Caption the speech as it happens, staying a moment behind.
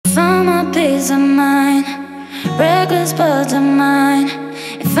peace of mind, reckless but of mine.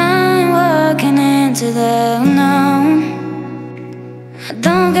 If I'm walking into the unknown, I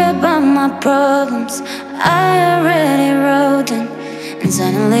don't care about my problems, I already wrote them, and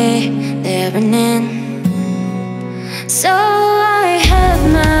suddenly they're running. So I have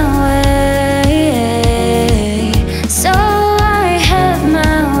my way, so I have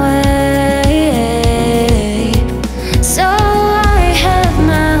my way, so I have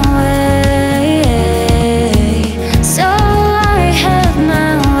my way, so I have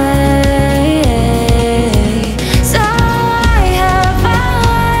my way, so I have my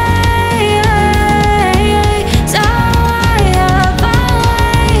way, so I have my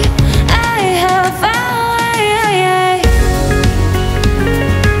way, I have my way.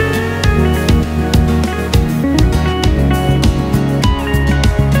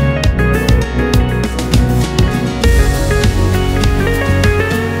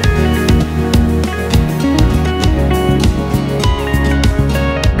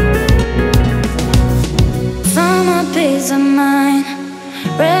 Peace of mind,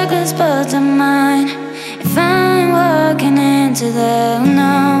 reckless but of mine. If I'm walking into the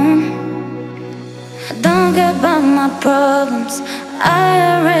unknown, I don't care about my problems, I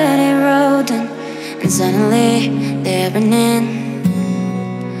already wrote them, and suddenly they're running.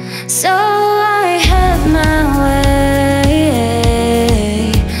 So I have my way.